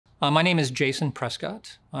My name is Jason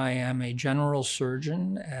Prescott. I am a general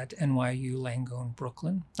surgeon at NYU Langone,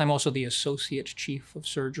 Brooklyn. I'm also the associate chief of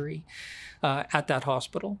surgery at that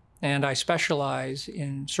hospital, and I specialize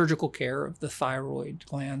in surgical care of the thyroid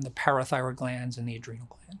gland, the parathyroid glands, and the adrenal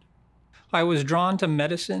gland. I was drawn to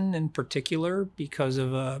medicine in particular because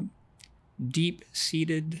of a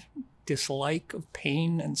deep-seated dislike of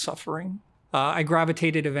pain and suffering. I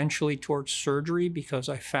gravitated eventually towards surgery because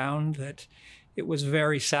I found that it was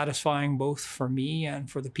very satisfying both for me and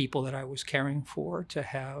for the people that I was caring for to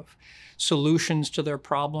have solutions to their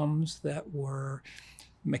problems that were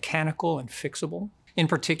mechanical and fixable. In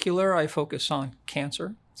particular, I focus on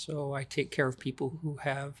cancer. So I take care of people who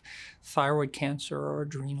have thyroid cancer or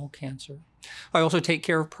adrenal cancer. I also take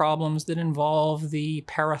care of problems that involve the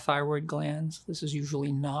parathyroid glands. This is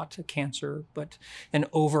usually not a cancer, but an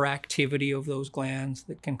overactivity of those glands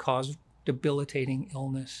that can cause debilitating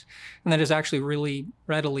illness, and that is actually really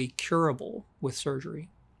readily curable with surgery.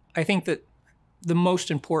 I think that the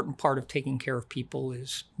most important part of taking care of people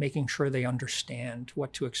is making sure they understand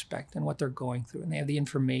what to expect and what they're going through, and they have the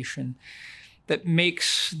information that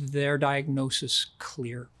makes their diagnosis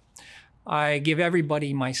clear. I give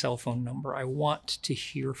everybody my cell phone number. I want to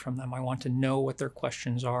hear from them. I want to know what their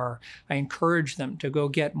questions are. I encourage them to go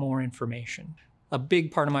get more information. A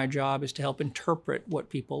big part of my job is to help interpret what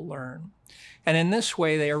people learn. And in this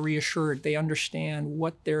way, they are reassured. They understand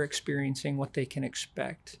what they're experiencing, what they can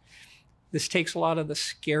expect. This takes a lot of the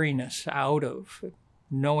scariness out of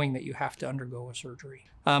knowing that you have to undergo a surgery.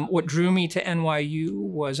 What drew me to NYU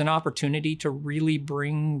was an opportunity to really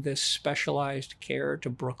bring this specialized care to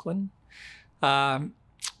Brooklyn.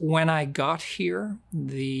 When I got here,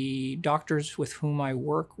 the doctors with whom I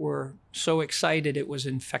work were so excited it was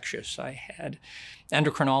infectious. I had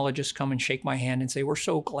endocrinologists come and shake my hand and say, "We're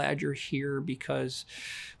so glad you're here because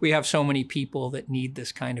we have so many people that need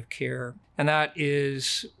this kind of care." And that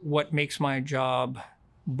is what makes my job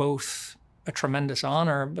both a tremendous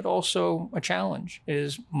honor, but also a challenge. It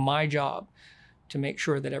is my job to make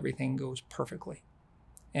sure that everything goes perfectly.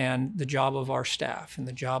 And the job of our staff and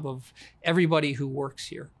the job of everybody who works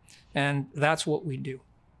here. And that's what we do.